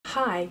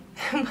Hi,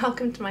 and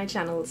welcome to my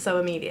channel Sew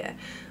Amelia,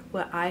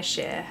 where I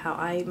share how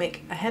I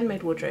make a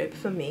handmade wardrobe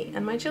for me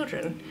and my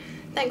children.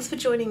 Thanks for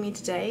joining me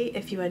today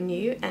if you are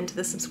new, and to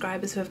the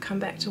subscribers who have come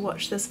back to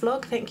watch this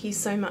vlog, thank you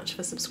so much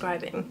for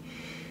subscribing.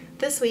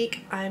 This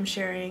week I am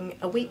sharing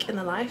a week in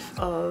the life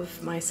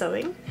of my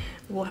sewing,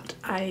 what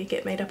I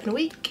get made up in a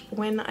week,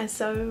 when I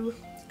sew,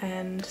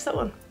 and so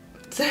on.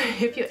 So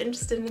if you're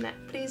interested in that,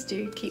 please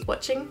do keep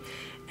watching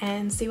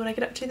and see what I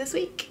get up to this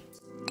week.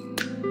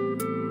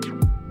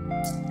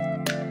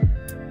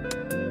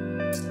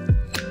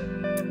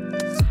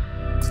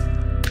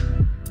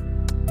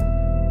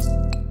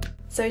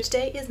 So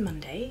today is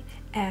Monday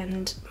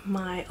and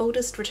my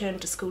oldest returned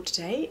to school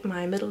today,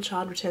 my middle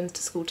child returns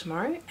to school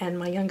tomorrow, and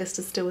my youngest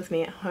is still with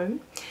me at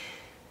home.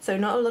 So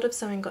not a lot of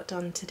sewing got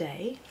done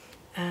today.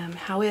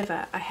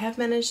 However, I have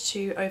managed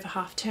to, over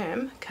half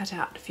term, cut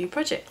out a few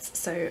projects.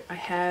 So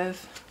I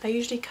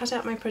usually cut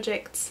out my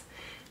projects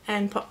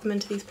and pop them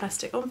into these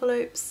plastic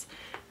envelopes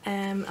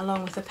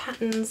along with the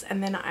patterns,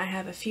 and then I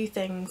have a few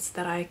things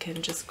that I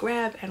can just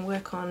grab and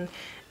work on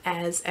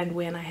as and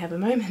when I have a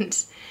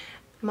moment.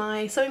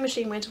 My sewing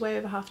machine went away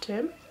over half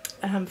term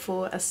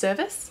for a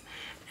service,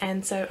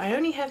 and so I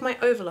only have my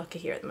overlocker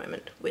here at the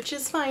moment, which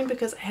is fine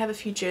because I have a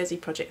few jersey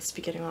projects to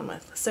be getting on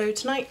with. So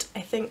tonight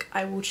I think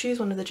I will choose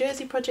one of the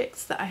jersey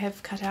projects that I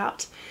have cut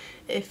out.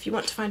 If you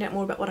want to find out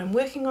more about what I'm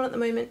working on at the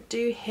moment,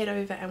 do head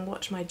over and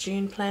watch my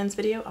June plans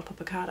video. I'll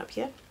pop a card up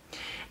here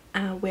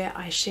where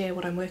I share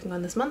what I'm working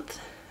on this month.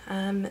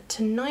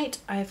 Tonight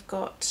I've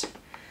got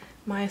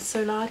my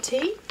solar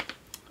tee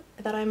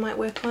that I might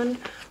work on,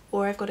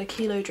 or I've got a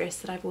kilo dress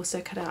that I've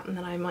also cut out and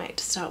then I might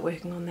start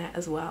working on that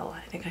as well.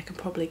 I think I can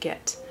probably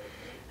get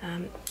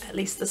at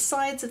least the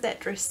sides of that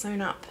dress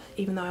sewn up,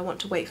 even though I want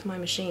to wait for my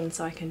machine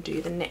so I can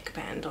do the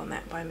neckband on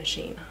that by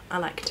machine. I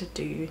like to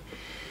do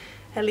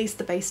at least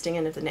the basting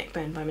in of the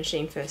neckband by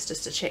machine first,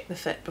 just to check the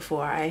fit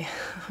before I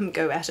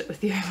go at it with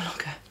the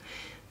overlocker.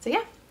 So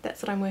yeah,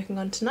 that's what I'm working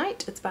on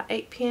tonight. It's about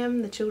 8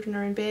 PM, the children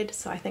are in bed,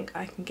 so I think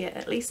I can get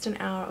at least an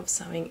hour of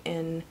sewing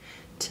in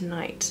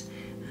tonight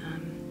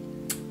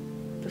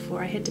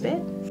before I head to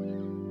bed.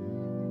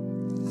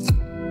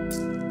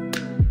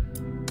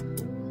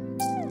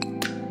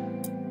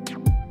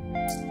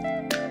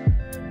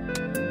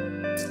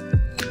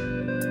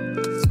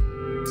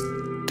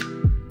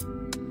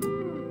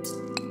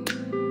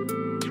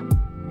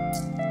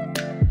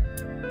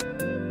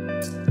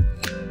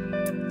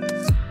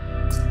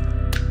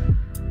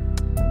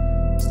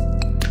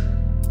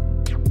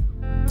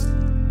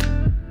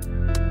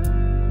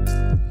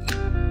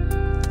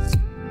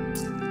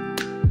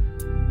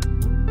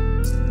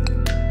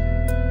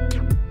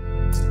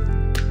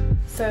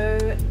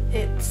 So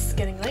it's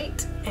getting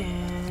late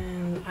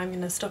and I'm going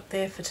to stop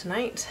there for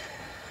tonight.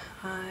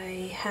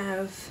 I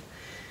have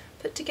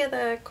put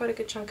together quite a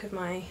good chunk of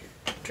my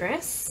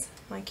dress.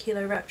 My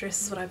kilo wrap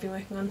dress is what I've been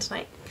working on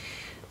tonight.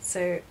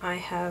 So I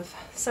have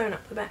sewn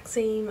up the back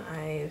seam,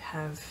 I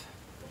have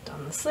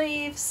done the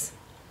sleeves.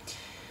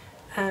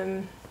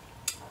 I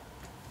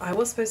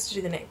was supposed to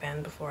do the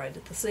neckband before I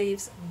did the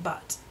sleeves,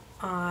 but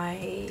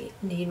I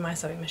need my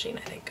sewing machine,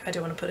 I think. I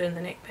don't want to put in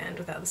the neckband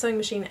without the sewing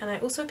machine, and I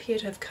also appear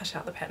to have cut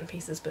out the pattern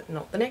pieces but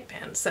not the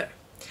neckband, so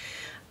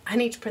I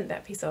need to print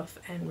that piece off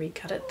and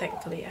recut it.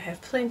 Thankfully I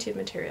have plenty of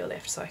material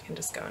left, so I can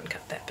just go and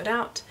cut that bit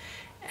out,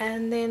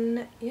 and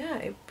then yeah,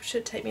 it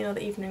should take me another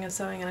evening of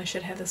sewing and I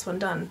should have this one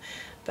done.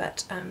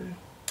 But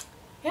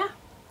yeah,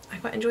 I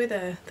quite enjoy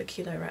the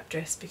kilo wrap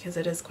dress because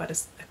it is quite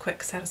a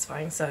quick,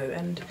 satisfying sew,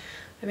 and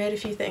I made a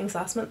few things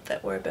last month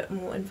that were a bit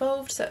more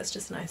involved, so it's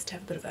just nice to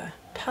have a bit of a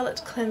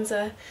palette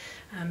cleanser.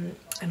 And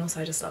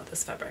also I just love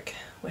this fabric.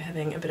 We're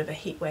having a bit of a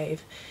heat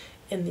wave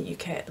in the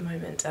UK at the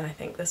moment, and I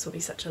think this will be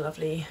such a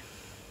lovely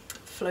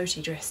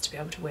floaty dress to be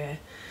able to wear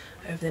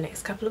over the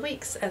next couple of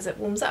weeks as it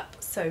warms up.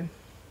 So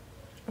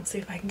I'll see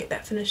if I can get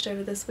that finished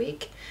over this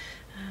week,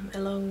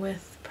 along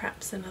with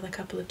perhaps another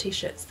couple of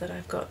t-shirts that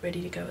I've got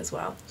ready to go as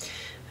well.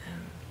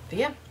 But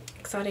yeah,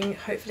 exciting.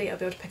 Hopefully I'll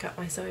be able to pick up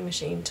my sewing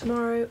machine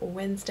tomorrow or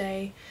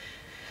Wednesday,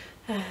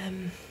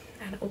 and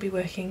it will be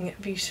working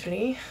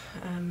beautifully.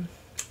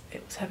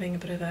 It was having a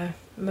bit of a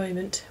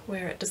moment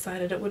where it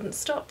decided it wouldn't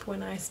stop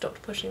when I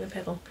stopped pushing the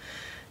pedal.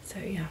 So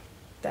yeah,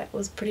 that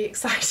was pretty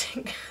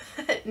exciting.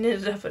 It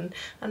ended up in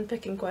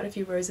unpicking quite a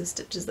few rows of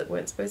stitches that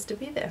weren't supposed to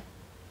be there.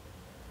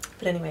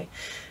 But anyway,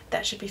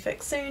 that should be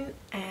fixed soon,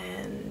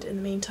 and in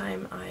the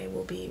meantime I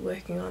will be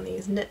working on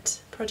these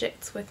knit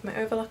projects with my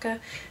overlocker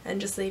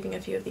and just leaving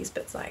a few of these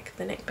bits like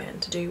the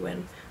neckband to do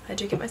when I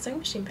do get my sewing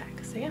machine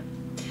back. So yeah,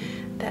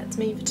 that's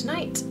me for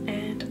tonight,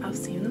 and I'll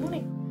see you in the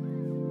morning.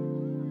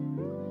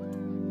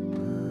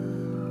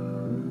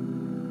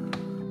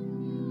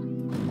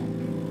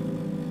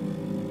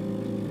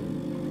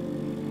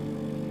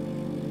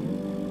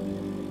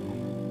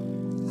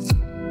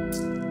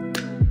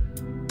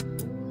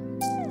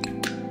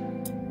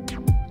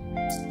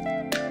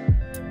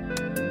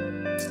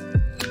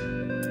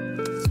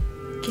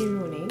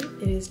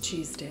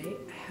 Tuesday.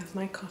 I have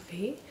my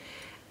coffee,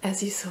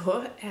 as you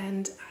saw,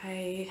 and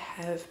I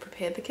have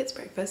prepared the kids'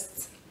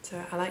 breakfasts.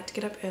 So I like to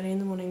get up early in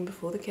the morning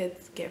before the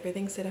kids, get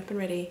everything set up and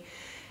ready,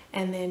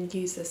 and then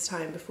use this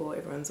time before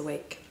everyone's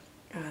awake,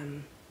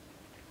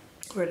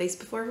 or at least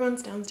before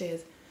everyone's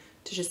downstairs,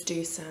 to just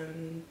do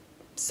some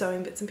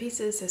sewing bits and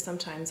pieces. So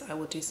sometimes I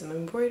will do some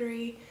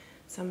embroidery,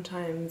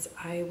 sometimes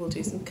I will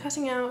do some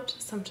cutting out,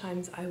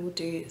 sometimes I will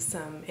do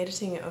some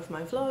editing of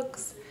my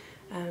vlogs.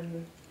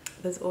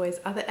 There's always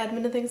other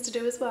admin and things to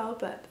do as well,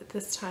 but at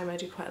this time I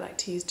do quite like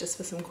to use just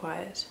for some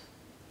quiet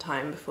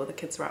time before the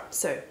kids are up.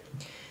 So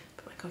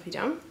put my coffee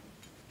down.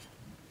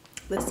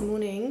 This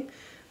morning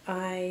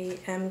I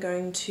am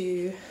going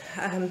to,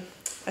 I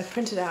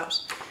printed out,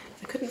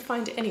 I couldn't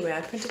find it anywhere,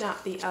 I printed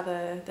out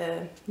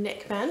the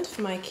neckband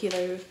for my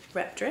kilo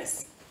wrap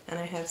dress, and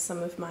I have some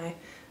of my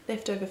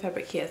leftover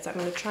fabric here, so I'm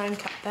going to try and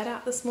cut that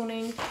out this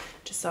morning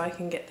just so I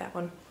can get that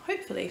one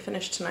hopefully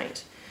finished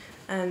tonight.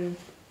 And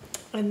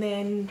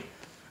then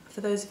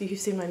for those of you who've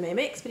seen my May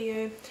Makes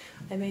video,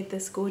 I made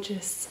this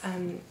gorgeous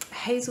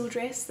hazel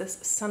dress, this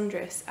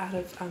sundress out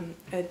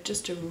of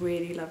just a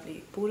really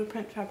lovely border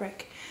print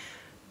fabric,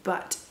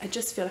 but I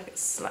just feel like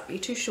it's slightly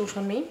too short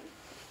on me.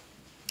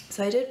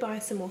 So I did buy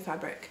some more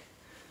fabric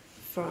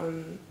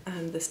from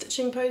the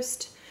stitching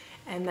post,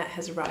 and that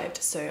has arrived,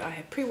 so I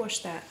have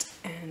pre-washed that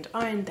and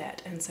ironed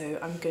that, and so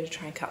I'm going to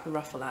try and cut the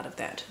ruffle out of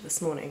that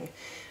this morning.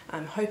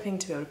 I'm hoping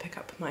to be able to pick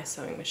up my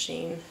sewing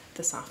machine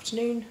this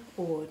afternoon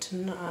or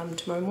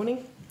tomorrow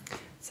morning,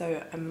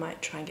 so I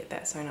might try and get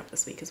that sewn up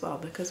this week as well,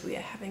 because we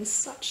are having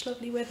such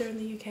lovely weather in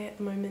the UK at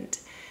the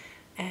moment,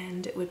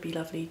 and it would be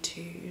lovely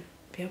to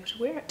be able to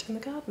wear it in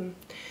the garden.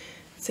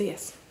 So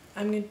yes,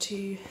 I'm going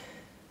to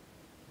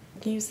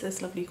use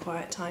this lovely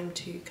quiet time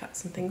to cut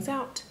some things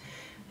out.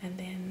 And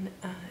then,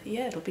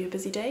 yeah, it'll be a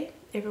busy day.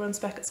 Everyone's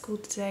back at school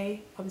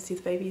today. Obviously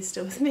the baby is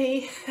still with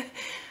me.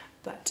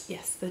 But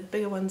yes, the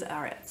bigger ones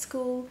are at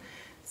school.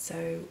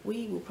 So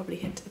we will probably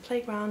head to the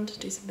playground,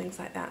 do some things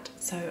like that.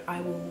 So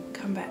I will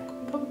come back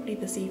probably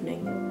this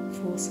evening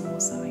for some more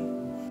sewing.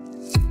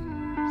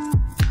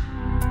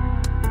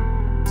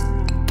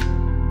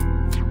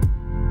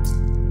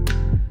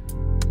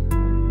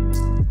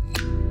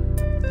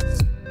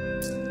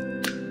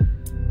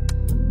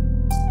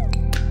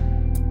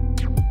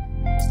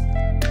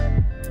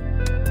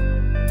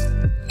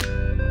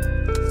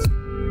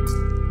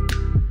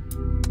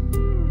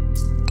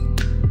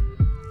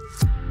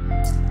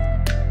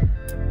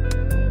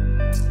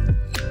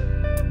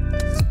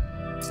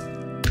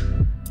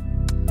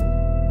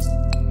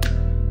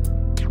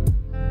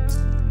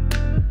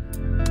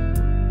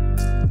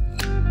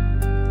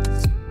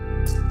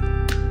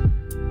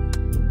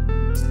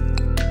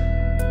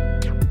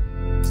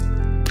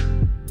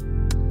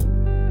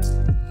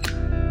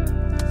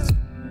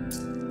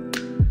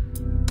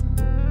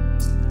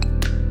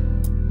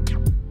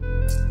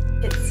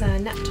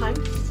 Nap time,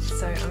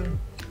 so I'm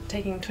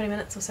taking 20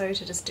 minutes or so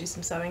to just do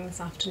some sewing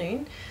this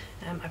afternoon.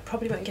 I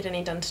probably won't get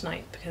any done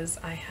tonight because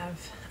I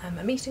have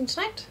a meeting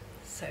tonight,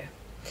 so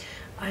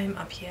I'm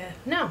up here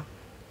now.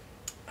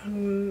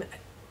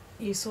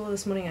 You saw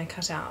this morning I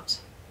cut out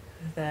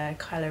the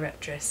Kylo wrap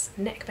dress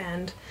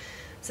neckband,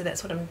 so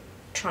that's what I'm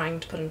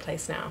trying to put in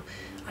place now.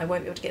 I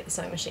won't be able to get the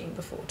sewing machine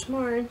before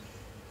tomorrow,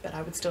 but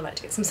I would still like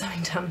to get some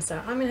sewing done, so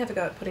I'm going to have a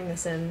go at putting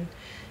this in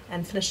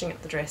and finishing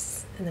up the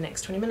dress in the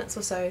next 20 minutes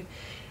or so.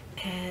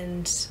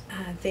 And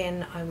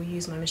then I will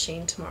use my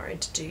machine tomorrow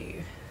to do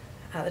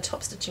the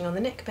top stitching on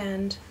the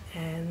neckband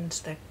and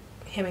the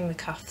hemming the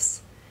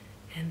cuffs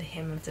and the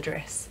hem of the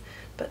dress.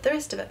 But the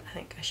rest of it I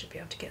think I should be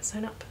able to get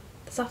sewn up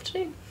this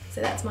afternoon.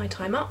 So that's my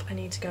time up. I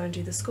need to go and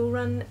do the school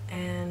run,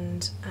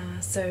 and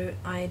so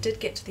I did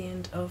get to the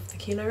end of the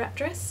kilo wrap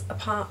dress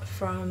apart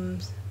from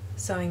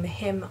sewing the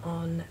hem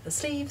on the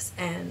sleeves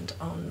and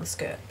on the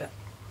skirt, but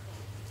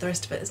the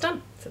rest of it is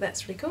done, so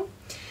that's really cool.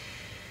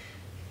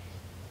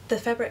 The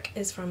fabric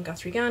is from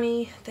Guthrie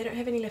Ghani. They don't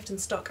have any left in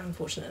stock,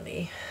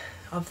 unfortunately,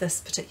 of this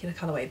particular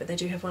colourway, but they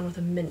do have one with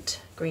a mint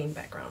green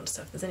background,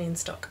 so if there's any in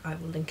stock I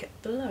will link it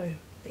below.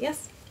 But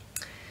yes,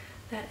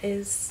 that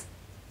is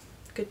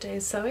a good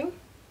day's sewing.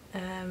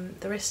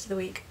 The rest of the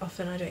week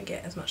often I don't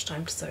get as much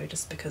time to sew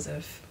just because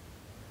of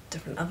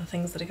different other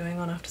things that are going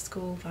on after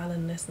school,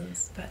 violin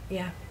lessons, but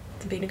yeah,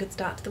 it's been a good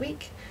start to the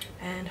week,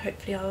 and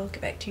hopefully I'll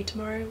get back to you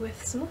tomorrow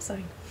with some more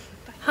sewing.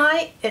 Bye.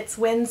 Hi, it's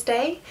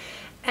Wednesday,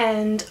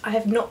 and I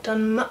have not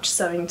done much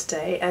sewing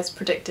today as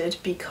predicted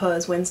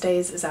because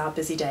Wednesdays is our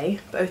busy day.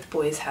 Both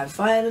boys have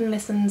violin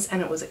lessons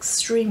and it was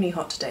extremely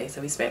hot today,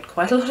 so we spent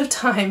quite a lot of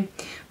time,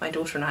 my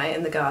daughter and I,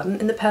 in the garden,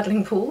 in the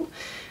paddling pool,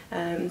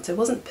 so it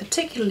wasn't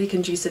particularly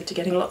conducive to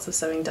getting lots of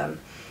sewing done.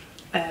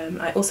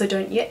 I also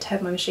don't yet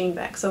have my machine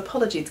back, so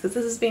apologies because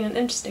this has been an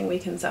interesting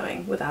week in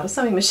sewing without a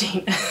sewing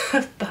machine,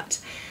 but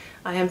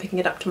I am picking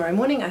it up tomorrow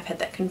morning. I've had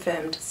that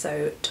confirmed,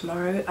 so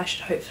tomorrow I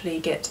should hopefully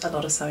get a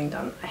lot of sewing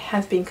done. I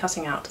have been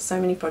cutting out so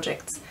many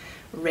projects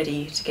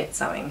ready to get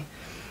sewing,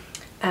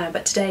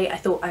 but today I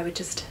thought I would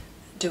just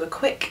do a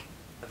quick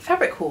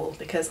fabric haul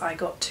because I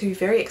got two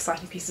very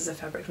exciting pieces of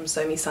fabric from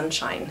Sew Me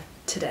Sunshine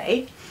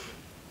today.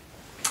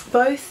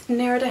 Both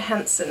Nerida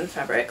Hansen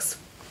fabrics,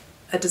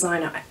 a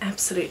designer I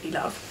absolutely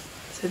love.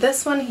 So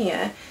this one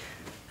here,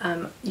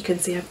 you can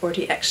see I've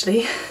already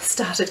actually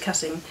started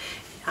cutting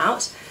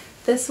out.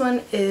 This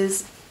one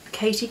is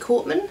Katie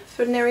Cortman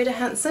for Nerida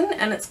Hansen,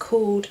 and it's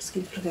called, just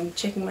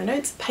checking my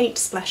notes, Paint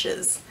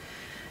Splashes.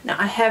 Now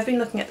I have been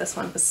looking at this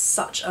one for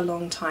such a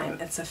long time.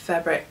 It's a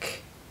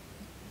fabric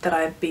that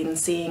I've been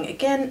seeing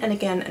again and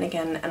again and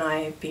again, and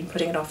I've been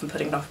putting it off and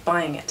putting it off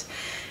buying it.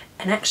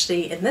 And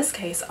actually in this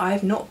case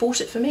I've not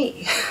bought it for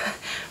me.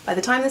 By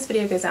the time this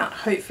video goes out,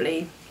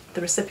 hopefully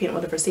the recipient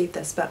will have received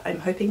this, but I'm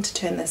hoping to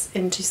turn this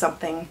into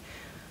something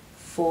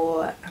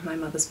for my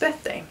mother's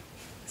birthday.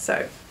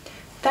 So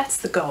that's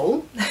the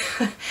goal.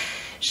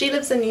 She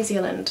lives in New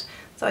Zealand,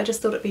 so I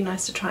just thought it'd be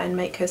nice to try and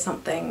make her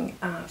something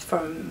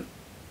from,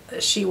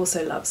 she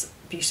also loves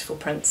beautiful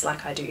prints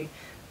like I do.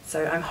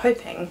 So I'm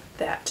hoping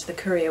that the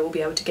courier will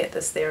be able to get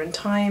this there in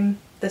time.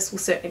 This will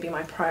certainly be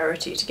my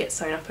priority to get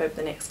sewn up over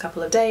the next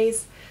couple of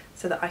days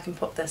so that I can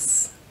put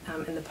this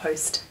in the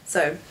post.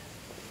 So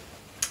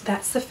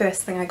that's the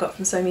first thing I got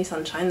from Sew Me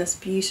Sunshine, this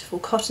beautiful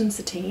cotton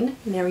sateen,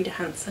 Nerida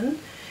Hansen.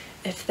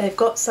 If they've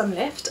got some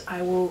left,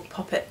 I will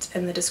pop it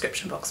in the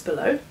description box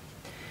below.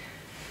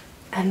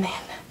 And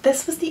then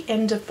this was the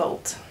end of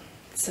Bolt.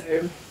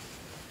 So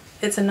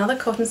it's another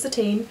cotton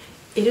sateen.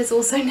 It is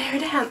also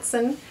Nerida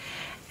Hansen,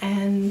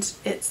 and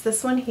it's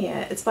this one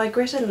here. It's by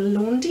Greta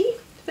Lundy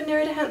for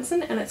Nerida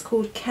Hansen, and it's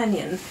called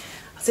Canyon.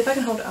 I'll see if I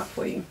can hold it up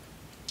for you.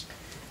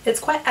 It's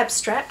quite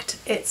abstract.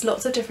 It's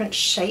lots of different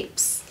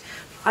shapes.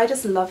 I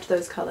just loved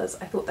those colours.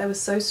 I thought they were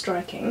so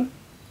striking.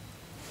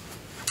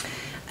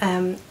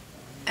 And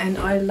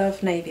I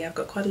love navy. I've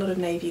got quite a lot of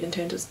navy in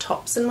terms of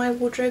tops in my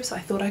wardrobe, so I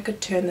thought I could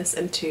turn this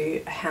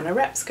into a Hannah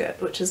wrap skirt,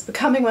 which is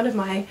becoming one of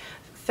my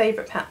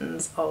favourite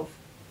patterns of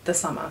the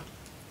summer.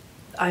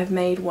 I've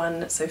made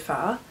one so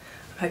far.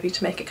 I'm hoping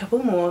to make a couple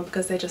more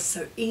because they're just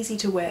so easy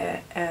to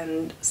wear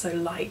and so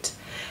light.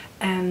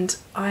 And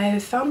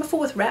I've found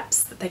before with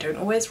wraps that they don't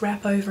always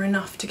wrap over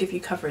enough to give you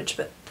coverage,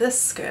 but this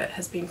skirt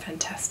has been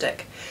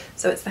fantastic.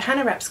 So it's the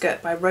Hannah wrap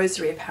skirt by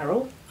Rosary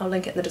Apparel. I'll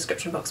link it in the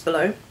description box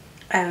below.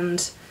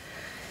 And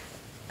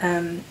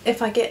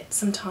if I get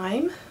some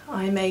time,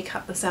 I may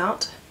cut this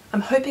out. I'm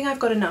hoping I've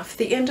got enough.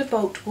 The end of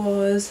Bolt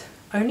was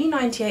only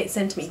 98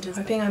 centimetres.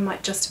 I'm hoping I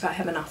might just about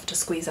have enough to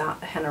squeeze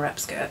out a Hannah wrap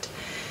skirt.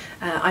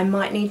 I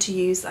might need to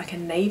use like a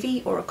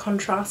navy or a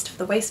contrast for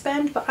the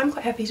waistband, but I'm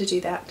quite happy to do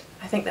that.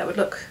 I think that would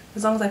look,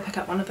 as long as I pick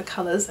up one of the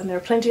colours, and there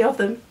are plenty of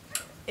them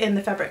in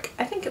the fabric,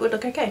 I think it would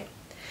look okay.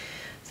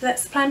 So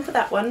that's the plan for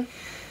that one.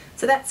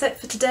 So that's it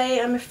for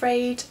today, I'm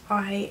afraid.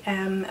 I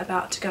am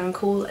about to go and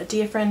call a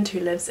dear friend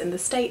who lives in the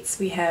States.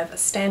 We have a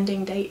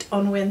standing date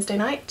on Wednesday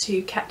night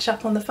to catch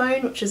up on the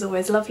phone, which is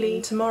always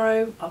lovely.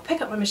 Tomorrow I'll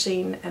pick up my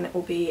machine and it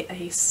will be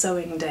a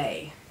sewing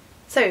day.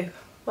 So,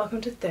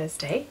 welcome to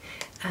Thursday.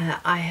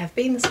 I have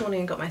been this morning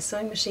and got my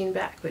sewing machine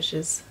back, which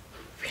is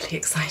really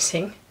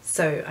exciting.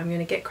 So I'm going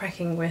to get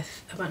cracking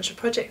with a bunch of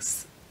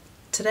projects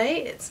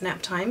today. It's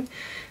nap time.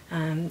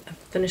 I've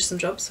finished some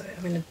jobs, so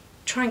I'm going to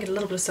try and get a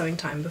little bit of sewing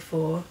time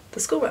before the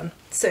school run.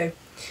 So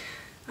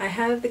I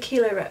have the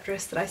kilo wrap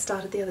dress that I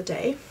started the other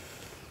day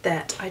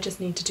that I just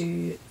need to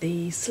do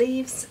the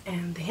sleeves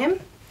and the hem.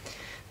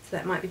 So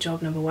that might be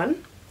job number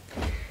one.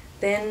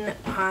 Then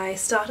I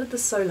started the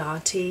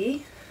solar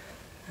tee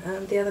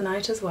the other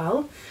night as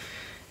well.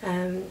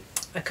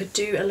 I could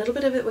do a little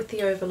bit of it with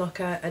the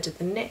overlocker. I did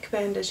the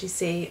neckband, as you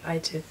see. I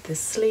did the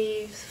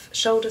sleeve,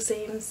 shoulder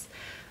seams,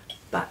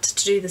 but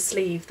to do the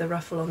sleeve, the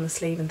ruffle on the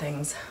sleeve and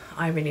things,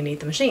 I really need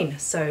the machine,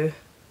 so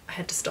I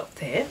had to stop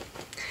there.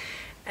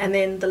 And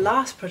then the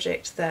last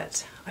project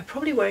that I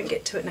probably won't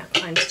get to at nap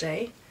time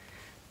today,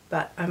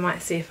 but I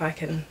might see if I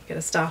can get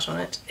a start on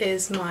it,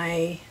 is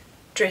my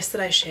dress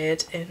that I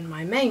shared in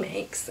my May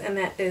Makes, and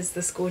that is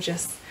this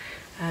gorgeous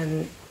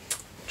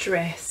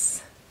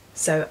dress.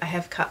 So I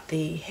have cut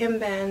the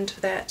hemband for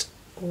that,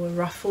 or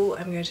ruffle.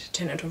 I'm going to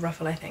turn it into a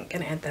ruffle, I think,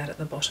 and add that at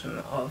the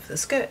bottom of the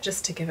skirt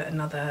just to give it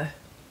another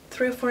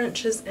 3 or 4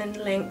 inches in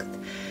length,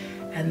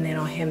 and then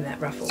I'll hem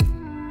that ruffle.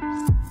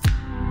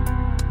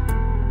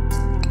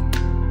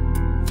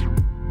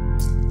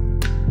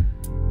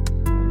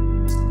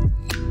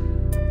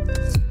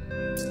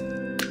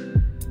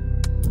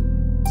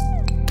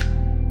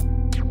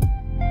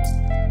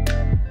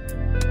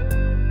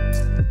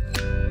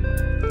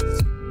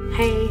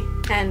 Hey,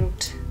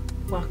 and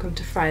welcome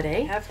to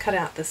Friday. I've cut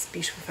out this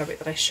beautiful fabric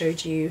that I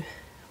showed you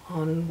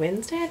on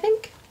Wednesday, I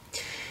think,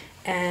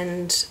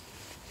 and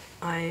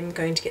I'm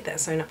going to get that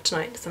sewn up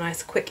tonight. It's a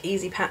nice, quick,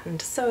 easy pattern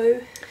to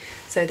sew.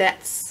 So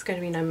that's going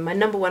to be my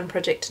number one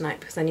project tonight,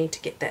 because I need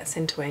to get that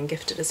sent away and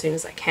gifted as soon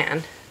as I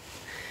can.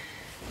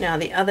 Now,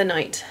 the other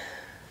night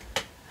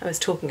I was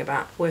talking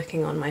about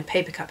working on my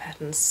paper cut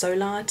pattern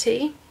Solar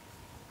Tee.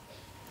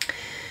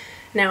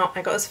 Now,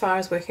 I got as far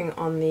as working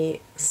on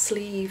the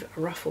sleeve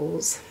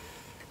ruffles,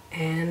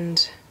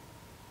 and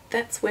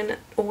that's when it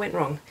all went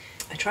wrong.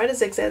 I tried a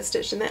zigzag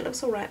stitch and that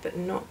looks alright, but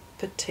not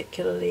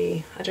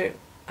particularly, I don't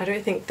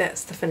think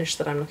that's the finish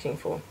that I'm looking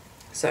for.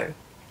 So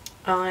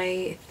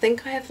I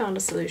think I have found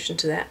a solution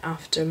to that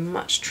after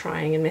much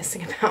trying and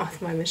messing about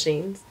with my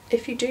machines.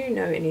 If you do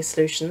know any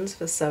solutions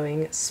for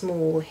sewing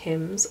small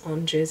hems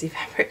on jersey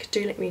fabric,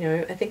 do let me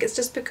know. I think it's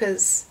just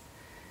because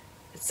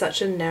it's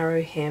such a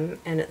narrow hem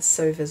and it's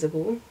so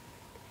visible.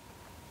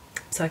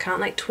 So I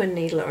can't like twin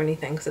needle or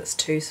anything because it's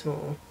too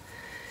small.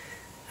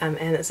 And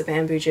it's a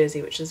bamboo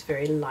jersey which is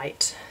very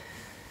light.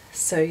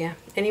 So yeah,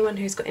 anyone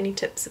who's got any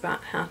tips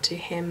about how to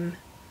hem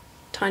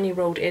tiny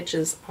rolled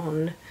edges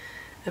on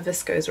a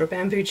viscose or a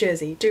bamboo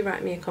jersey, do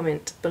write me a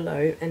comment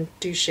below and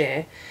do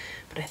share.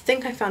 But I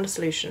think I found a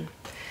solution.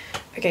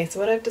 Okay, so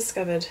what I've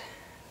discovered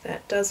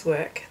that does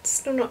work, it's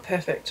still not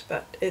perfect,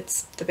 but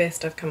it's the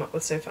best I've come up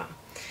with so far.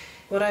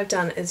 What I've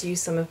done is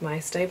use some of my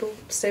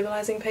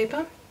stabilizing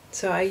paper.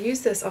 So I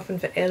use this often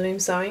for heirloom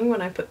sewing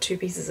when I put two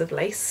pieces of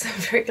lace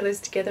very close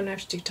together and I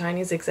have to do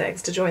tiny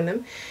zigzags to join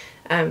them.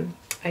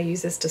 I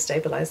use this to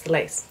stabilize the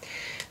lace.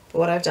 But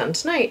what I've done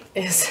tonight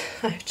is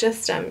I've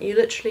just, you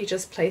literally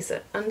just place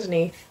it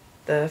underneath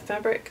the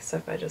fabric. So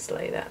if I just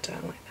lay that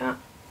down like that.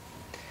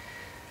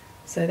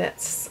 So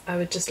that's, I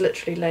would just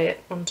literally lay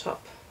it on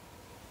top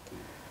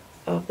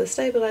of the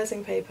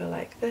stabilizing paper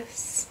like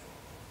this.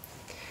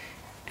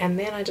 And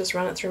then I just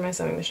run it through my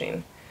sewing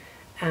machine.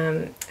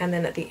 And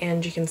then at the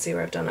end you can see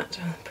where I've done it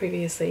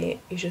previously.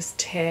 You just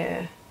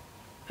tear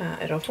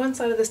it off one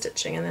side of the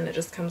stitching and then it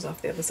just comes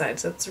off the other side.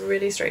 So it's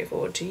really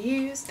straightforward to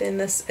use. Then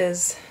this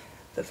is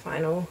the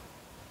final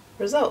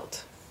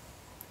result.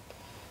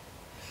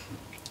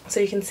 So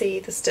you can see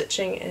the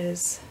stitching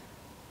is,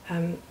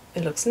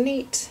 it looks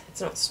neat,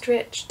 it's not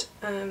stretched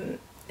in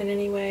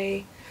any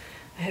way.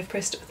 I have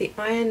pressed it with the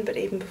iron, but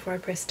even before I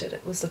pressed it,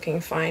 it was looking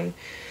fine.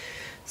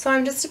 So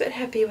I'm just a bit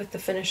happy with the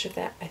finish of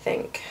that, I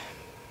think.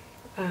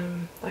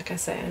 Like I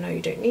say, I know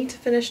you don't need to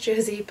finish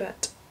jersey,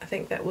 but I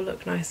think that will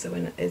look nicer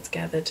when it is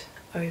gathered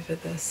over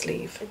the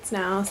sleeve. It's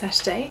now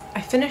Saturday.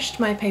 I finished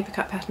my paper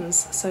cut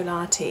patterns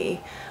Solar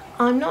Tee.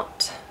 I'm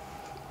not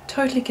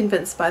totally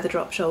convinced by the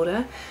drop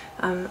shoulder.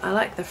 I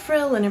like the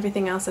frill and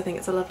everything else. I think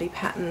it's a lovely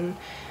pattern,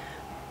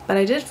 but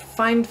I did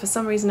find for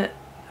some reason it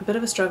a bit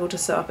of a struggle to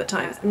sew up at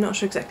times. I'm not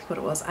sure exactly what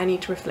it was. I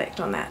need to reflect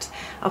on that.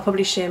 I'll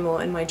probably share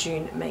more in my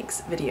June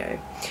makes video.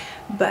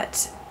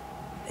 But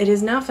it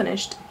is now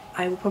finished.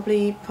 I will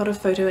probably put a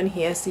photo in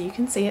here so you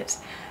can see it,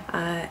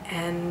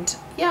 and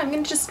yeah, I'm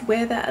going to just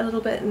wear that a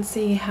little bit and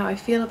see how I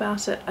feel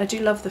about it. I do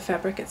love the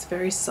fabric, it's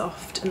very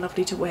soft and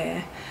lovely to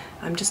wear.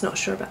 I'm just not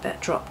sure about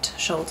that dropped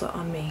shoulder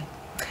on me,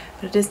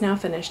 but it is now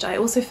finished. I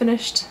also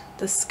finished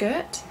the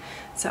skirt,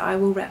 so I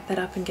will wrap that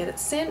up and get it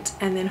sent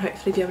and then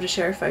hopefully be able to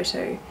share a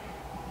photo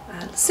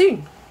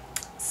soon.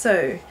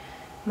 So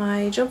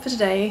my job for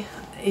today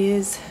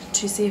is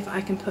to see if I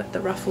can put the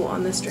ruffle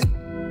on this dress.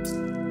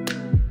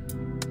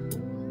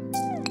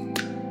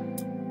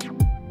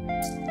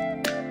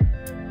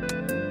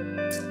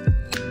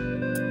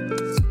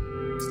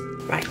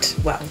 Right,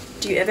 well,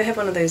 do you ever have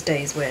one of those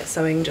days where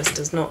sewing just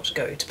does not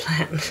go to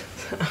plan?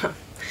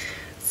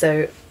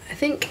 So I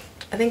think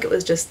it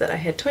was just that I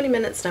had 20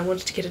 minutes and I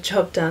wanted to get a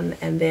job done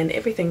and then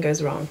everything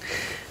goes wrong.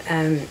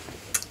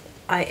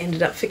 I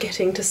ended up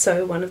forgetting to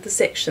sew one of the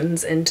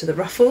sections into the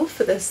ruffle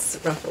for this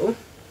ruffle,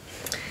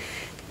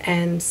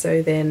 and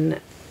so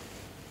then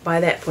by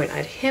that point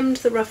I'd hemmed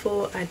the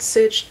ruffle, I'd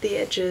serged the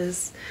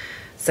edges,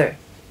 so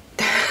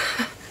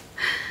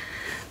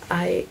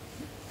I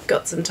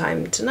got some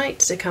time tonight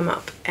to come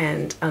up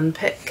and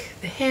unpick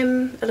the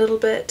hem a little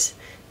bit,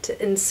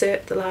 to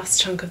insert the last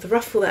chunk of the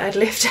ruffle that I'd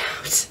left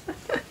out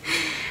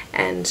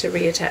and to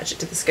reattach it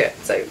to the skirt.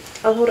 So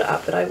I'll hold it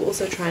up, but I will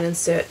also try and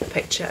insert a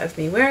picture of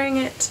me wearing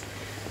it.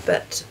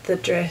 But the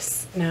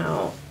dress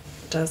now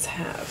does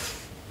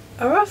have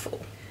a ruffle.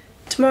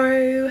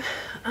 Tomorrow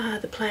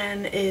the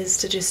plan is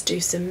to just do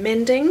some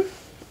mending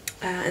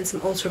and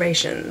some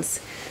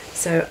alterations.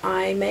 So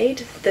I made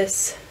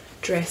this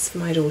dress for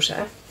my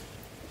daughter.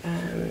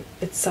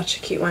 It's such a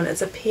cute one.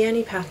 It's a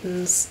Peony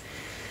Patterns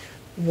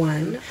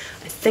one.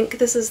 I think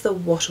this is the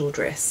wattle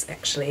dress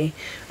actually,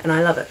 and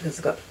I love it because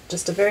it's got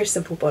just a very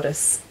simple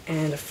bodice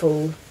and a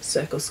full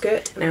circle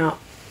skirt. Now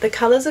the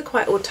colours are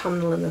quite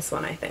autumnal in this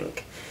one, I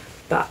think,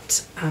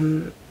 but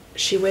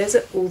she wears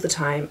it all the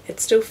time. It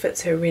still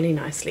fits her really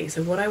nicely.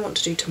 So what I want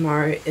to do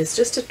tomorrow is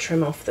just to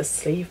trim off this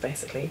sleeve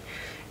basically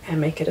and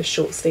make it a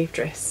short sleeve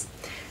dress,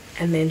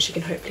 and then she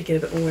can hopefully get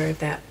a bit more of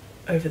that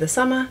over the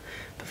summer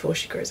before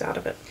she grows out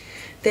of it.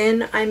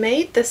 Then I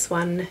made this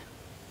one,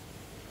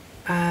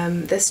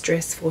 this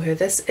dress for her.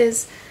 This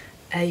is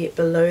a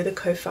Below the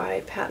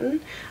Ko-Fi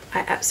pattern.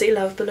 I absolutely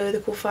love Below the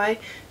Ko-Fi.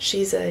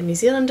 She's a New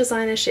Zealand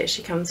designer. She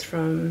actually comes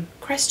from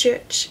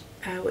Christchurch,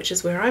 which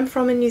is where I'm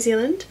from in New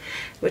Zealand,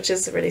 which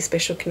is a really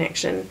special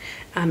connection.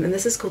 And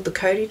this is called the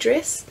Cody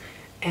dress,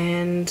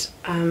 and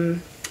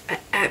I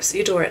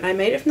absolutely adore it. And I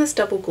made it from this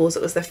double gauze.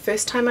 It was the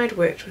first time I'd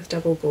worked with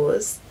double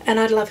gauze, and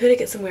I'd love her to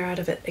get some wear out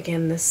of it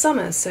again this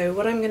summer. So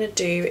what I'm going to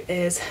do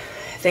is,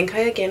 I think I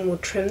again will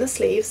trim the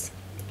sleeves,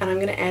 and I'm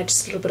going to add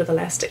just a little bit of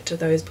elastic to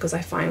those because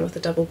I find with the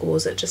double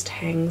gauze it just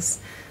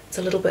hangs, it's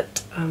a little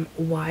bit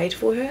wide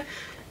for her.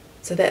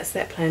 So that's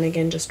that plan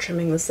again, just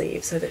trimming the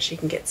sleeve so that she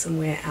can get some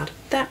wear out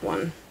of that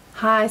one.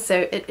 Hi,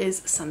 so it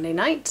is Sunday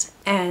night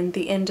and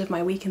the end of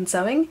my weekend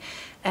sewing,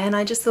 and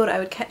I just thought I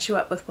would catch you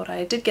up with what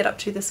I did get up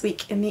to this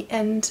week in the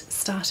end,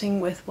 starting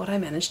with what I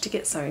managed to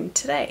get sewn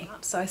today.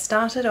 So I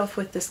started off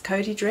with this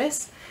Coady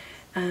dress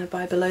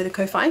by Below the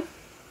Ko-Fi,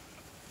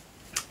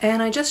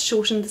 and I just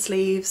shortened the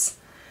sleeves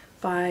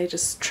by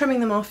just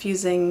trimming them off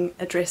using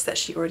a dress that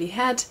she already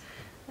had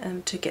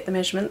to get the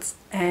measurements,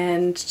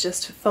 and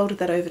just folded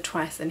that over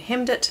twice and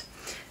hemmed it,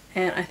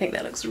 and I think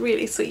that looks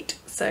really sweet.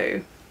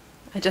 So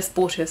I just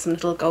bought her some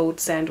little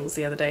gold sandals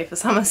the other day for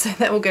summer, so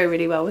that will go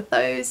really well with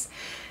those,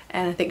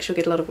 and I think she'll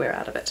get a lot of wear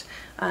out of it.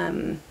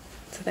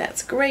 So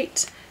that's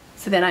great.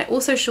 So then I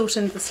also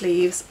shortened the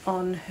sleeves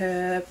on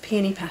her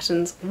Peony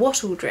Patterns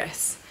wattle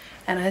dress,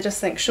 and I just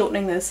think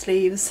shortening those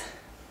sleeves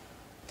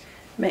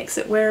makes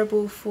it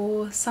wearable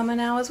for summer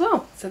now as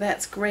well. So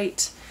that's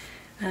great.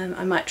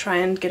 I might try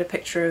and get a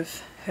picture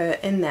of her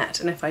in that,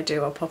 and if I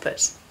do I'll pop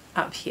it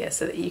up here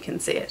so that you can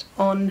see it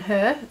on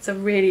her. It's a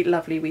really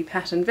lovely wee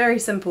pattern, very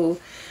simple,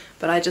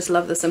 but I just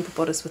love the simple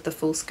bodice with the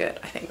full skirt.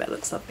 I think that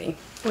looks lovely.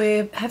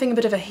 We're having a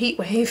bit of a heat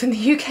wave in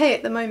the UK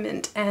at the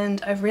moment,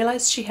 and I've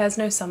realised she has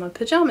no summer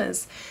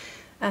pyjamas.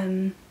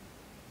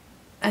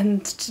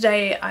 And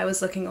today I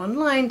was looking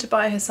online to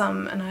buy her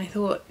some, and I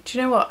thought, do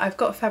you know what, I've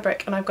got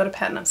fabric and I've got a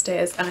pattern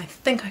upstairs, and I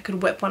think I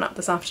could whip one up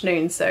this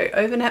afternoon. So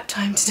over nap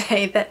time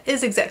today, that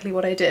is exactly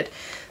what I did.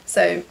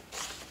 So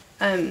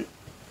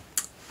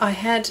I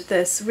had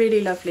this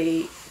really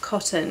lovely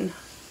cotton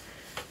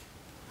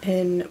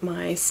in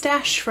my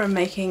stash from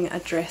making a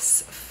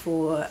dress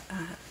for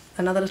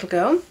another little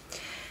girl,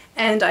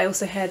 and I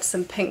also had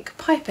some pink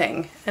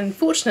piping, and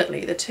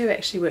fortunately the two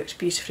actually worked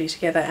beautifully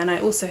together. And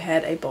I also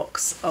had a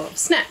box of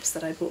snaps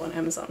that I bought on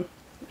Amazon,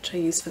 which I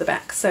used for the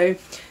back. So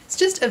it's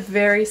just a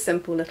very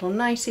simple little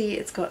nightie.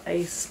 It's got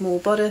a small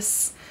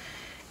bodice,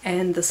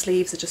 and the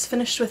sleeves are just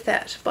finished with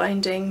that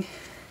binding,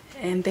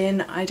 and then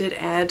I did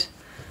add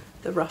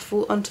the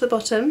ruffle onto the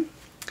bottom,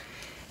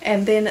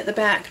 and then at the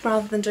back,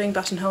 rather than doing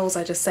buttonholes,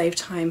 I just saved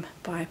time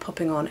by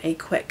popping on a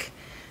quick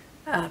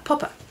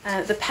popper.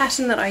 The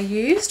pattern that I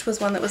used was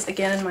one that was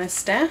again in my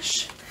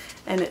stash,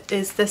 and it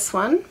is this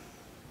one.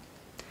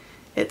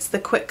 It's the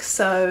Kwik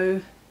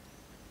Sew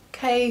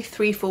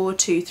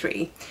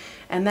K3423,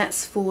 and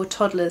that's for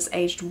toddlers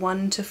aged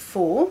 1 to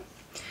 4.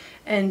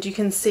 And you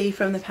can see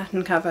from the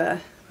pattern cover,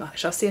 well,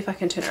 actually I'll see if I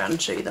can turn around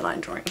and show you the line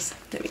drawings.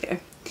 There we go.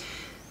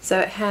 So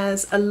it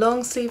has a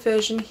long sleeve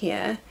version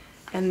here,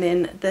 and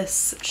then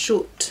this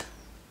short,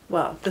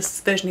 well, this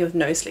version here with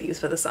no sleeves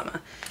for the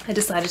summer. I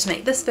decided to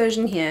make this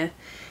version here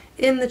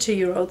in the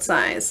 2-year-old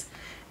size,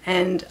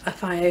 and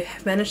if I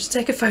have managed to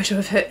take a photo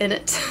of her in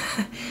it,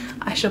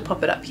 I shall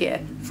pop it up here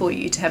for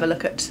you to have a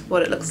look at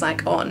what it looks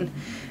like on.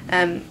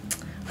 I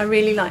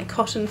really like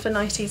cotton for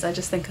nighties. I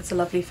just think it's a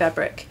lovely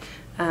fabric.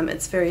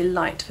 It's very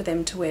light for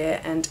them to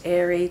wear and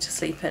airy to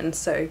sleep in,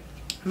 so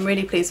I'm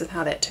really pleased with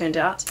how that turned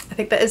out. I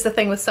think that is the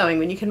thing with sewing,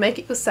 when you can make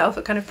it yourself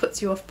it kind of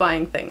puts you off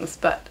buying things,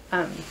 but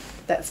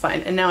that's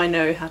fine. And now I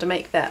know how to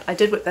make that. I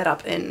did whip that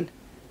up in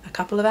a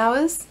couple of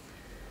hours.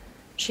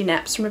 She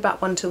naps from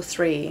about 1 till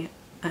 3,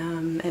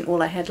 and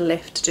all I had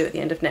left to do at the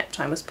end of nap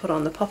time was put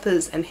on the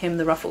poppers and hem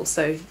the ruffles.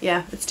 So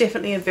yeah, it's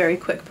definitely a very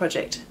quick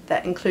project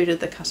that included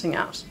the cutting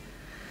out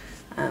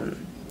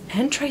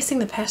and tracing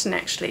the pattern.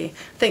 Actually,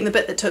 I think the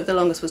bit that took the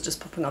longest was just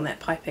popping on that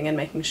piping and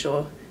making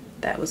sure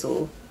that was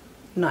all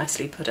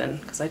nicely put in,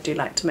 because I do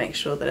like to make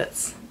sure that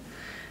it's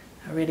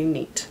a really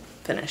neat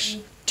finish.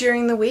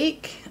 During the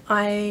week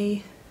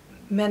I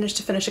managed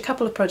to finish a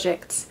couple of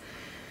projects.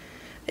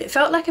 It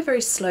felt like a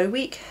very slow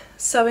week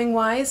sewing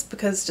wise,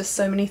 because just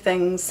so many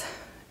things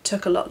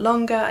took a lot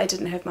longer. I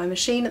didn't have my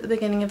machine at the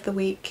beginning of the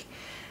week,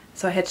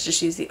 so I had to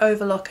just use the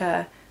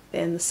overlocker.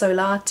 Then the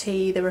solar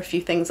tea, there were a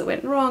few things that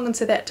went wrong, and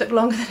so that took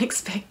longer than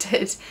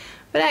expected.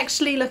 But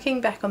actually,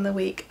 looking back on the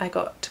week, I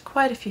got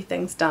quite a few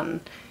things done.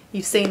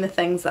 You've seen the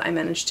things that I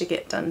managed to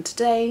get done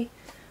today,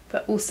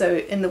 but also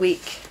in the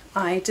week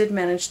I did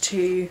manage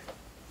to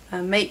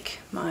make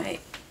my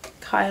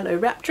Kylo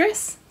wrap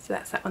dress, so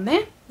that's that one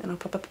there, and I'll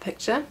pop up a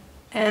picture.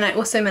 And I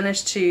also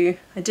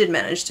did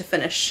manage to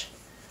finish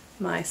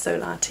my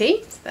solar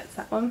tea, so that's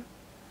that one.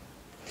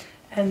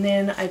 And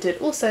then I did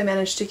also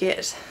manage to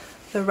get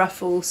the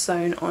ruffle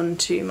sewn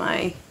onto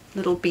my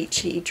little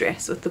beachy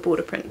dress with the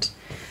border print,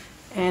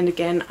 and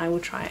again I will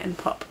try and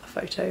pop a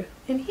photo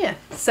in here.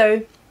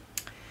 So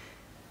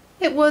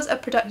it was a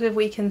productive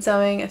weekend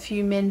sewing. A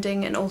few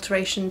mending and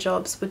alteration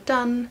jobs were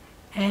done,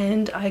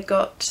 and I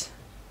got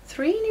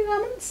 3 new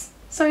garments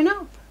sewn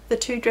up. The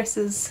 2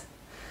 dresses,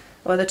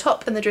 or the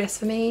top and the dress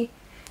for me,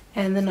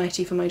 and the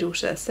nightie for my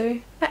daughter.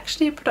 So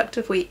actually a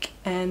productive week,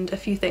 and a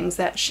few things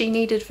that she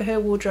needed for her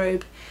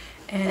wardrobe.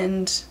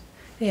 And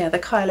yeah, the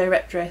Kylo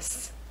wrap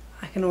dress,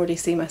 I can already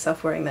see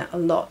myself wearing that a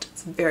lot.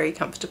 It's very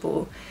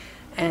comfortable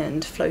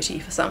and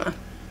floaty for summer.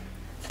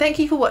 Thank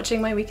you for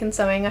watching my weekend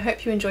sewing. I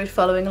hope you enjoyed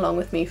following along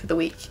with me for the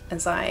week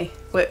as I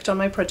worked on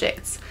my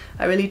projects.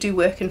 I really do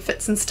work in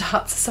fits and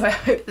starts, so I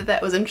hope that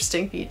that was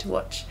interesting for you to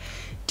watch.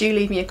 do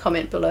leave me a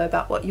comment below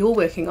about what you're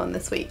working on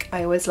this week.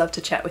 I always love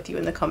to chat with you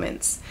in the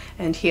comments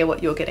and hear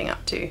what you're getting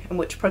up to and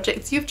which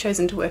projects you've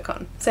chosen to work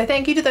on. So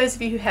thank you to those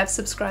of you who have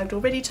subscribed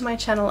already to my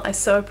channel. I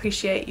so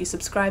appreciate you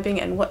subscribing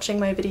and watching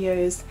my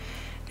videos.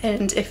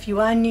 And if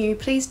you are new,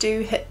 please do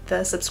hit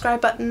the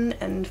subscribe button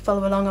and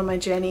follow along on my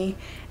journey.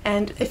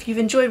 And if you've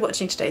enjoyed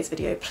watching today's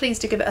video, please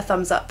do give it a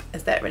thumbs up,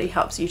 as that really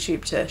helps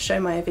YouTube to show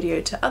my video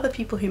to other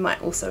people who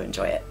might also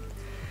enjoy it.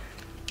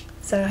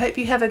 So I hope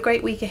you have a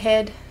great week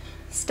ahead.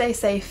 Stay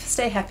safe,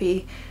 stay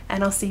happy,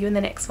 and I'll see you in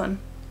the next one.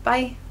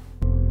 Bye!